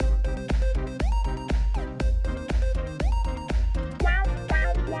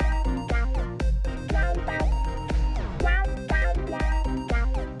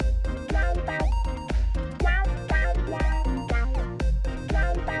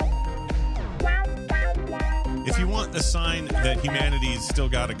if you want a sign that humanity's still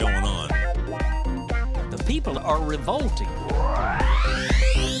got it going on. The people are revolting.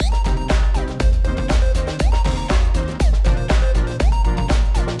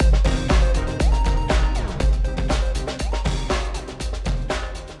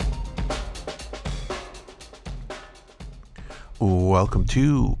 Welcome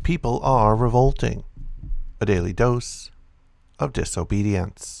to People Are Revolting, a daily dose of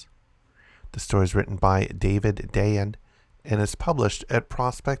disobedience. The story is written by David Dayan and is published at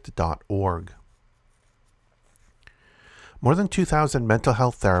prospect.org. More than 2,000 mental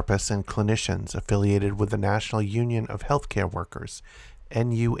health therapists and clinicians affiliated with the National Union of Healthcare Workers,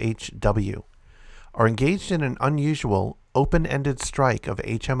 NUHW, are engaged in an unusual, open-ended strike of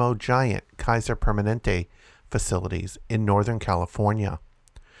HMO giant Kaiser Permanente facilities in Northern California.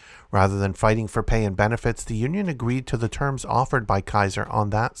 Rather than fighting for pay and benefits, the union agreed to the terms offered by Kaiser on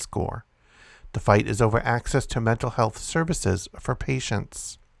that score. The fight is over access to mental health services for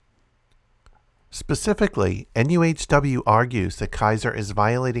patients. Specifically, NUHW argues that Kaiser is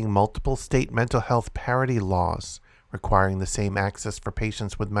violating multiple state mental health parity laws, requiring the same access for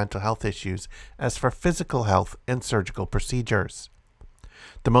patients with mental health issues as for physical health and surgical procedures.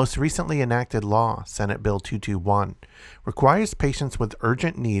 The most recently enacted law, Senate Bill 221, requires patients with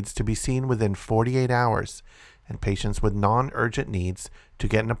urgent needs to be seen within 48 hours and patients with non-urgent needs to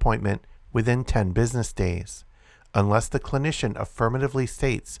get an appointment within 10 business days, unless the clinician affirmatively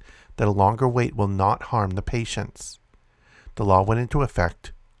states that a longer wait will not harm the patients. The law went into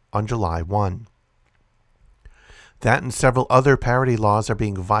effect on July 1. That and several other parity laws are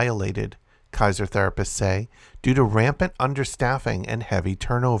being violated, Kaiser therapists say, due to rampant understaffing and heavy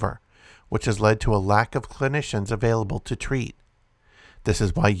turnover, which has led to a lack of clinicians available to treat. This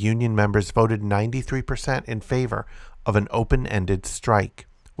is why union members voted 93% in favor of an open-ended strike,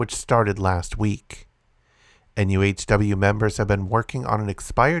 which started last week. NUHW members have been working on an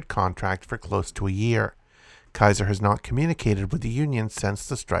expired contract for close to a year. Kaiser has not communicated with the union since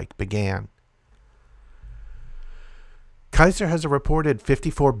the strike began. Kaiser has a reported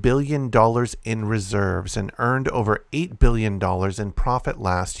 $54 billion in reserves and earned over $8 billion in profit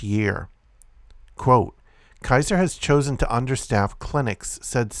last year. Quote, Kaiser has chosen to understaff clinics,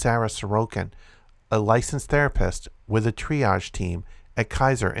 said Sarah Sorokin, a licensed therapist with a triage team at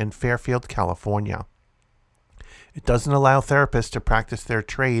Kaiser in Fairfield, California. It doesn't allow therapists to practice their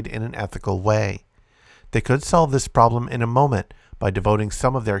trade in an ethical way. They could solve this problem in a moment by devoting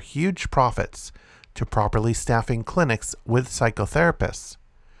some of their huge profits to properly staffing clinics with psychotherapists,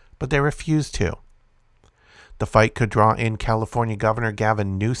 but they refuse to. The fight could draw in California Governor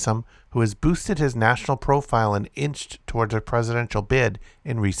Gavin Newsom, who has boosted his national profile and inched towards a presidential bid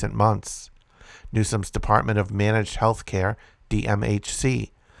in recent months. Newsom's Department of Managed Healthcare,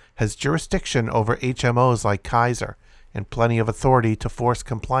 DMHC, has jurisdiction over HMOs like Kaiser and plenty of authority to force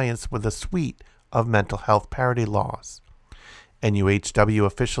compliance with a suite of mental health parity laws. NUHW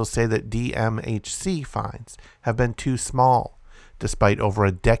officials say that DMHC fines have been too small, despite over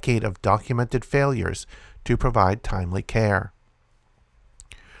a decade of documented failures to provide timely care.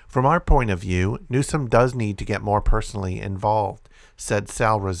 From our point of view, Newsom does need to get more personally involved, said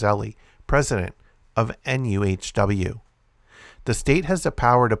Sal Roselli, president of NUHW. The state has the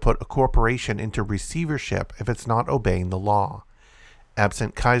power to put a corporation into receivership if it's not obeying the law.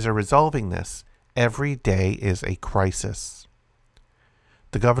 Absent Kaiser resolving this, every day is a crisis.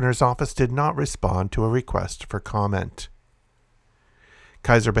 The governor's office did not respond to a request for comment.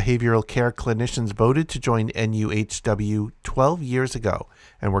 Kaiser behavioral care clinicians voted to join NUHW 12 years ago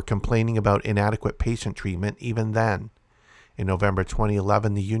and were complaining about inadequate patient treatment even then. In November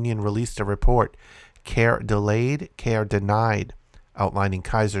 2011, the union released a report, Care Delayed, Care Denied, outlining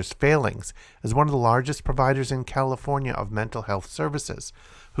Kaiser's failings as one of the largest providers in California of mental health services,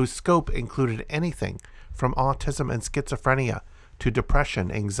 whose scope included anything from autism and schizophrenia to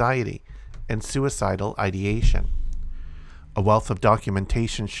depression, anxiety, and suicidal ideation. A wealth of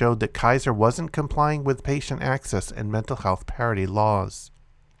documentation showed that Kaiser wasn't complying with patient access and mental health parity laws.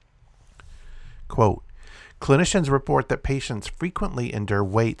 Quote, clinicians report that patients frequently endure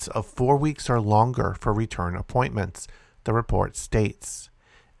waits of 4 weeks or longer for return appointments, the report states.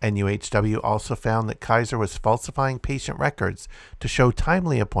 NUHW also found that Kaiser was falsifying patient records to show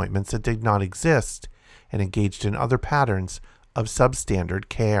timely appointments that did not exist and engaged in other patterns of substandard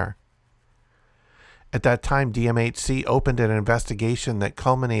care. At that time, DMHC opened an investigation that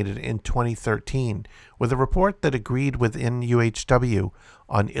culminated in 2013 with a report that agreed with NUHW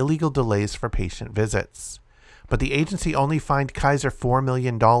on illegal delays for patient visits. But the agency only fined Kaiser $4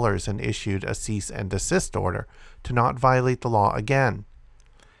 million and issued a cease and desist order to not violate the law again.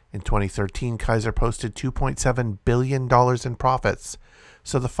 In 2013, Kaiser posted $2.7 billion in profits,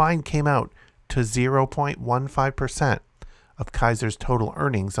 so the fine came out to 0.15% of Kaiser's total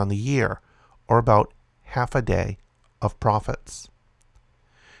earnings on the year, or about half a day of profits.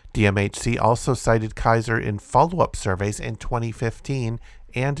 DMHC also cited Kaiser in follow-up surveys in 2015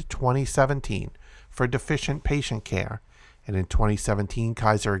 and 2017 for deficient patient care, and in 2017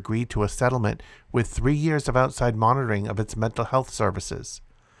 Kaiser agreed to a settlement with 3 years of outside monitoring of its mental health services,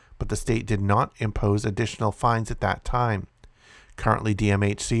 but the state did not impose additional fines at that time. Currently,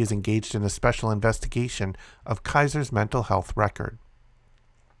 DMHC is engaged in a special investigation of Kaiser's mental health record.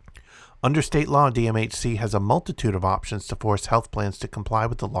 Under state law, DMHC has a multitude of options to force health plans to comply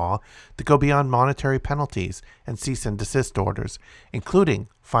with the law that go beyond monetary penalties and cease and desist orders, including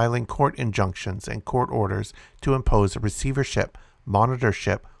filing court injunctions and court orders to impose a receivership,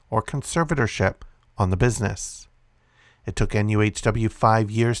 monitorship, or conservatorship on the business. It took NUHW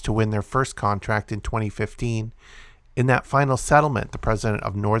 5 years to win their first contract in 2015. In that final settlement, the president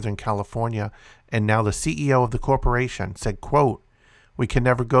of Northern California and now the CEO of the corporation said, quote, "We can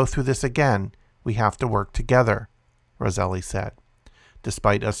never go through this again. We have to work together," Roselli said.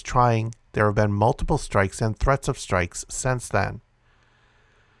 Despite us trying, there have been multiple strikes and threats of strikes since then.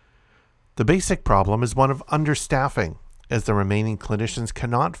 The basic problem is one of understaffing, as the remaining clinicians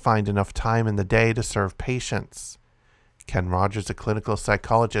cannot find enough time in the day to serve patients. Ken Rogers, a clinical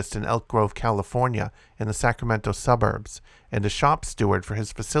psychologist in Elk Grove, California, in the Sacramento suburbs, and a shop steward for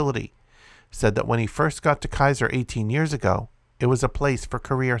his facility, said that when he first got to Kaiser 18 years ago, it was a place for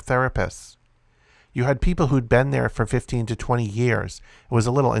career therapists. You had people who'd been there for 15 to 20 years. It was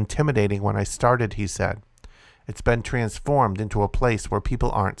a little intimidating when I started, he said. It's been transformed into a place where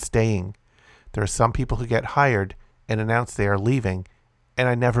people aren't staying. There are some people who get hired and announce they are leaving, and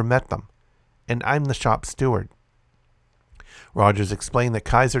I never met them. And I'm the shop steward. Rogers explained that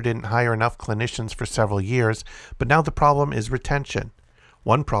Kaiser didn't hire enough clinicians for several years, but now the problem is retention.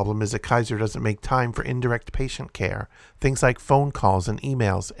 One problem is that Kaiser doesn't make time for indirect patient care, things like phone calls and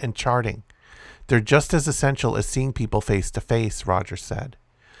emails and charting. They're just as essential as seeing people face to face, Rogers said.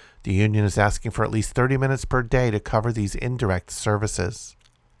 The union is asking for at least 30 minutes per day to cover these indirect services.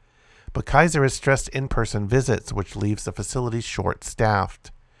 But Kaiser has stressed in-person visits, which leaves the facility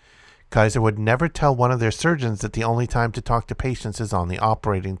short-staffed. Kaiser would never tell one of their surgeons that the only time to talk to patients is on the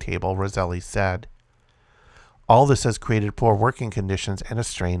operating table, Roselli said. All this has created poor working conditions and a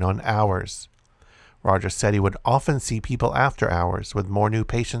strain on hours. Rogers said he would often see people after hours, with more new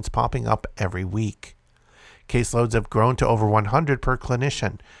patients popping up every week. Caseloads have grown to over 100 per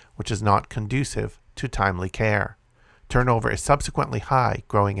clinician, which is not conducive to timely care. Turnover is subsequently high,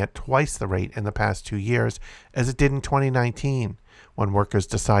 growing at twice the rate in the past 2 years as it did in 2019. When workers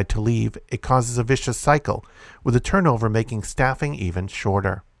decide to leave, it causes a vicious cycle, with the turnover making staffing even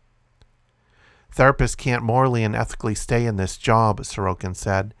shorter. Therapists can't morally and ethically stay in this job, Sorokin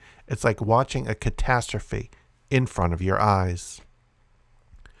said. It's like watching a catastrophe in front of your eyes.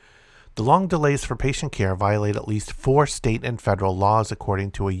 The long delays for patient care violate at least 4 state and federal laws,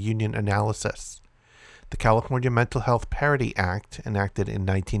 according to a union analysis. The California Mental Health Parity Act, enacted in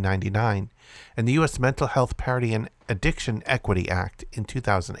 1999, and the U.S. Mental Health Parity and Addiction Equity Act in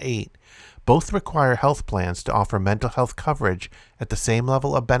 2008 both require health plans to offer mental health coverage at the same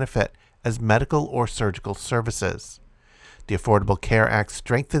level of benefit as medical or surgical services. The Affordable Care Act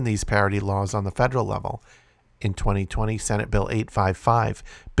strengthened these parity laws on the federal level. In 2020, Senate Bill 855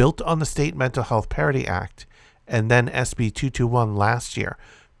 built on the State Mental Health Parity Act, and then SB 221 last year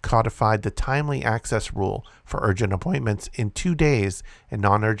codified the timely access rule for urgent appointments in 2 days and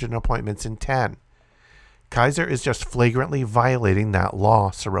non-urgent appointments in 10. Kaiser is just flagrantly violating that law,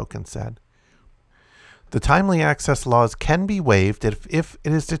 Sorokin said. The timely access laws can be waived if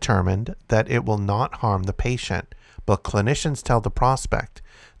it is determined that it will not harm the patient, but clinicians tell the prospect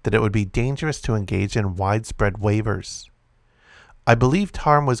that it would be dangerous to engage in widespread waivers. I believed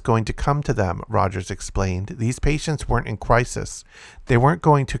harm was going to come to them, Rogers explained. These patients weren't in crisis. They weren't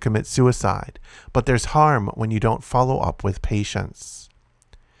going to commit suicide, but there's harm when you don't follow up with patients.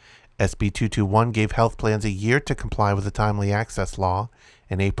 SB 221 gave health plans a year to comply with the timely access law.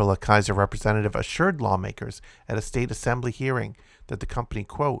 In April, a Kaiser representative assured lawmakers at a state assembly hearing that the company,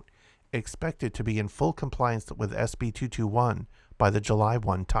 quote, expected to be in full compliance with SB 221 by the July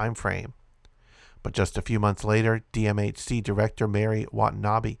 1 timeframe. But just a few months later, DMHC Director Mary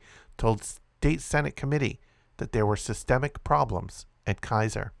Watanabe told State Senate Committee that there were systemic problems at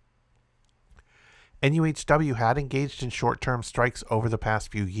Kaiser. NUHW had engaged in short-term strikes over the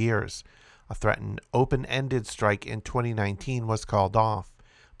past few years. A threatened open-ended strike in 2019 was called off,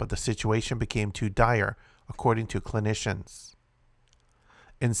 but the situation became too dire, according to clinicians.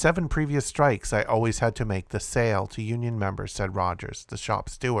 In 7 previous strikes, I always had to make the sale to union members, said Rogers, the shop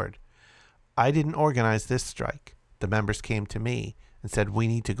steward. I didn't organize this strike. The members came to me and said, we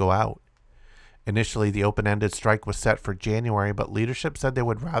need to go out. Initially, the open-ended strike was set for January, but leadership said they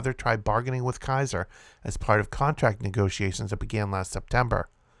would rather try bargaining with Kaiser as part of contract negotiations that began last September.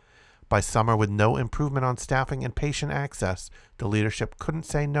 By summer, with no improvement on staffing and patient access, the leadership couldn't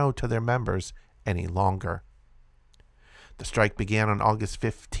say no to their members any longer. The strike began on August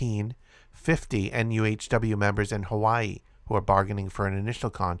 15. 50 NUHW members in Hawaii, who are bargaining for an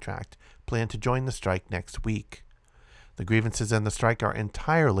initial contract, plan to join the strike next week. The grievances in the strike are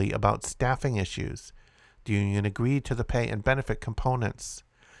entirely about staffing issues. The union agreed to the pay and benefit components.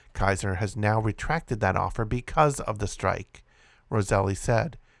 Kaiser has now retracted that offer because of the strike, Roselli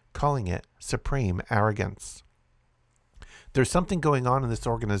said, calling it supreme arrogance. There's something going on in this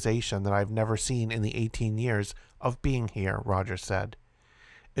organization that I've never seen in the 18 years of being here, Rogers said.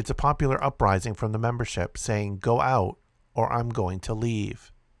 It's a popular uprising from the membership saying, go out or I'm going to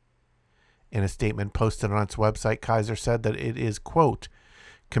leave. In a statement posted on its website, Kaiser said that it is, quote,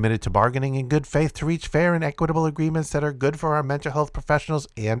 committed to bargaining in good faith to reach fair and equitable agreements that are good for our mental health professionals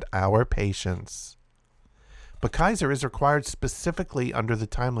and our patients. But Kaiser is required specifically under the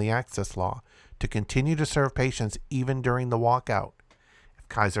Timely Access Law to continue to serve patients even during the walkout. If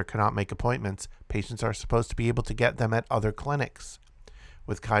Kaiser cannot make appointments, patients are supposed to be able to get them at other clinics,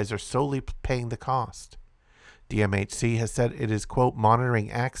 with Kaiser solely paying the cost. DMHC has said it is, quote,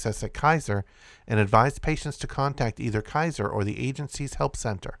 monitoring access at Kaiser and advised patients to contact either Kaiser or the agency's help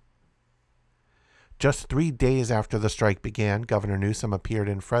center. Just 3 days after the strike began, Governor Newsom appeared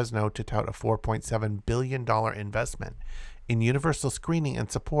in Fresno to tout a $4.7 billion investment in universal screening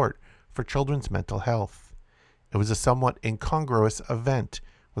and support for children's mental health. It was a somewhat incongruous event,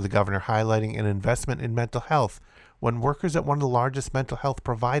 with the governor highlighting an investment in mental health when workers at one of the largest mental health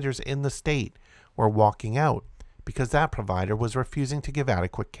providers in the state were walking out because that provider was refusing to give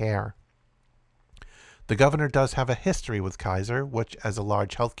adequate care. The governor does have a history with Kaiser, which, as a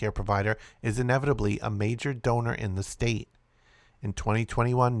large healthcare provider, is inevitably a major donor in the state. In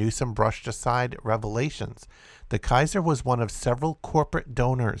 2021, Newsom brushed aside revelations that Kaiser was one of several corporate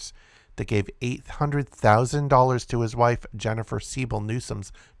donors that gave $800,000 to his wife, Jennifer Siebel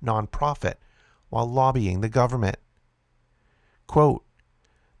Newsom's nonprofit, while lobbying the government. Quote,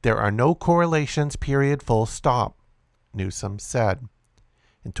 there are no correlations, period, full stop, Newsom said.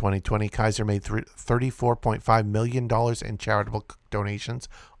 In 2020, Kaiser made $34.5 million in charitable donations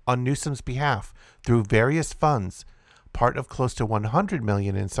on Newsom's behalf through various funds, part of close to $100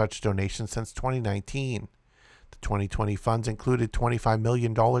 million in such donations since 2019. The 2020 funds included $25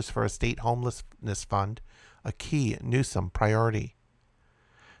 million for a state homelessness fund, a key Newsom priority.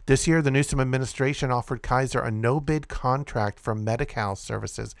 This year, the Newsom administration offered Kaiser a no-bid contract for Medi-Cal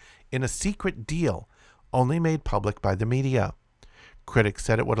services in a secret deal only made public by the media. Critics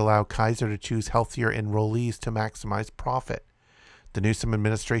said it would allow Kaiser to choose healthier enrollees to maximize profit. The Newsom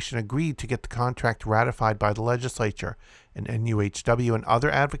administration agreed to get the contract ratified by the legislature, and NUHW and other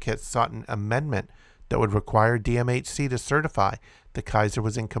advocates sought an amendment that would require DMHC to certify that Kaiser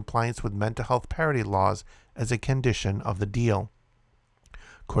was in compliance with mental health parity laws as a condition of the deal.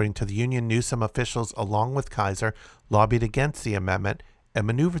 According to the union, Newsom officials, along with Kaiser, lobbied against the amendment and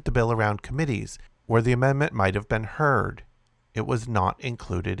maneuvered the bill around committees where the amendment might have been heard. It was not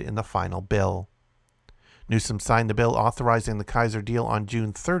included in the final bill. Newsom signed the bill authorizing the Kaiser deal on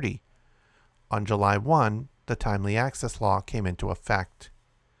June 30. On July 1, the Timely Access Law came into effect.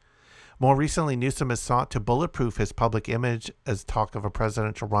 More recently, Newsom has sought to bulletproof his public image as talk of a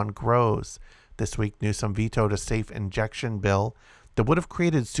presidential run grows. This week, Newsom vetoed a safe injection bill that would have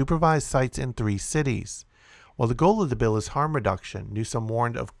created supervised sites in 3 cities. While the goal of the bill is harm reduction, Newsom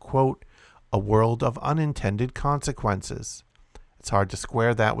warned of, quote, a world of unintended consequences. It's hard to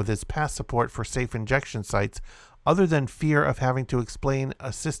square that with his past support for safe injection sites other than fear of having to explain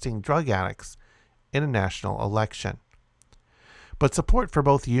assisting drug addicts in a national election. But support for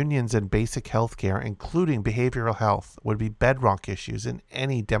both unions and basic health care, including behavioral health, would be bedrock issues in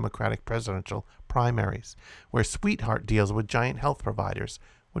any Democratic presidential primaries, where sweetheart deals with giant health providers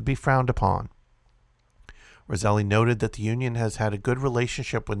would be frowned upon. Roselli noted that the union has had a good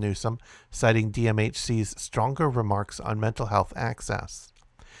relationship with Newsom, citing DMHC's stronger remarks on mental health access.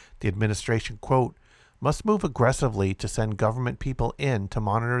 The administration, quote, must move aggressively to send government people in to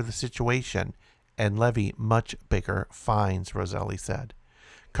monitor the situation and levy much bigger fines, Roselli said.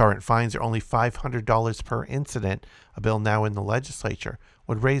 Current fines are only $500 per incident. A bill now in the legislature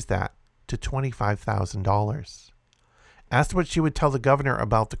would raise that to $25,000. Asked what she would tell the governor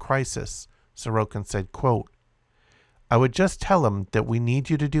about the crisis, Sorokin said, quote, I would just tell him that we need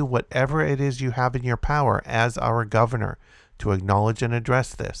you to do whatever it is you have in your power as our governor to acknowledge and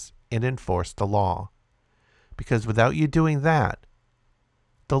address this and enforce the law. Because without you doing that,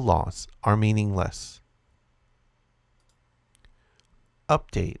 the laws are meaningless.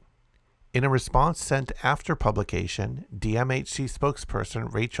 Update. In a response sent after publication, DMHC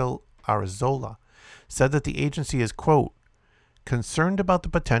spokesperson Rachel Arzola said that the agency is, quote, concerned about the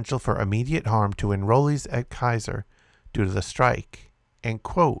potential for immediate harm to enrollees at Kaiser due to the strike, and,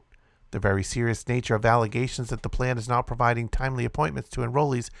 quote, the very serious nature of allegations that the plan is not providing timely appointments to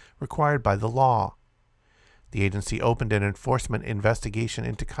enrollees required by the law. The agency opened an enforcement investigation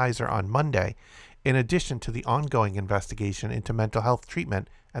into Kaiser on Monday, in addition to the ongoing investigation into mental health treatment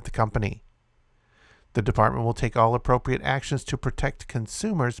at the company. The department will take all appropriate actions to protect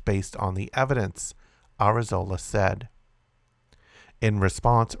consumers based on the evidence, Arzola said. In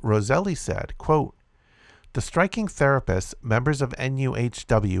response, Roselli said, quote, the striking therapists, members of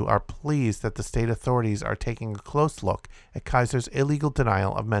NUHW, are pleased that the state authorities are taking a close look at Kaiser's illegal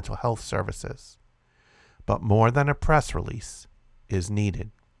denial of mental health services. But more than a press release is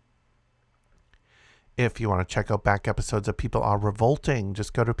needed. If you want to check out back episodes of People Are Revolting,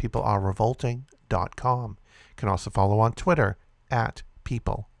 just go to peoplearerevolting.com. You can also follow on Twitter at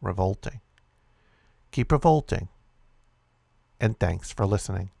People Revolting. Keep revolting, and thanks for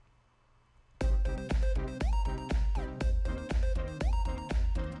listening.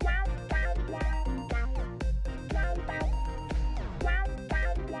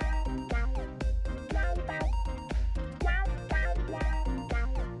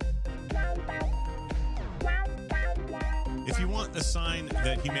 If you want a sign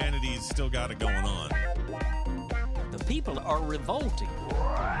that humanity's still got it going on, The people are revolting.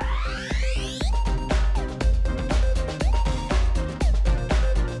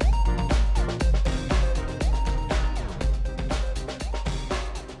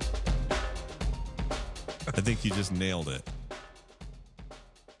 I think you just nailed it.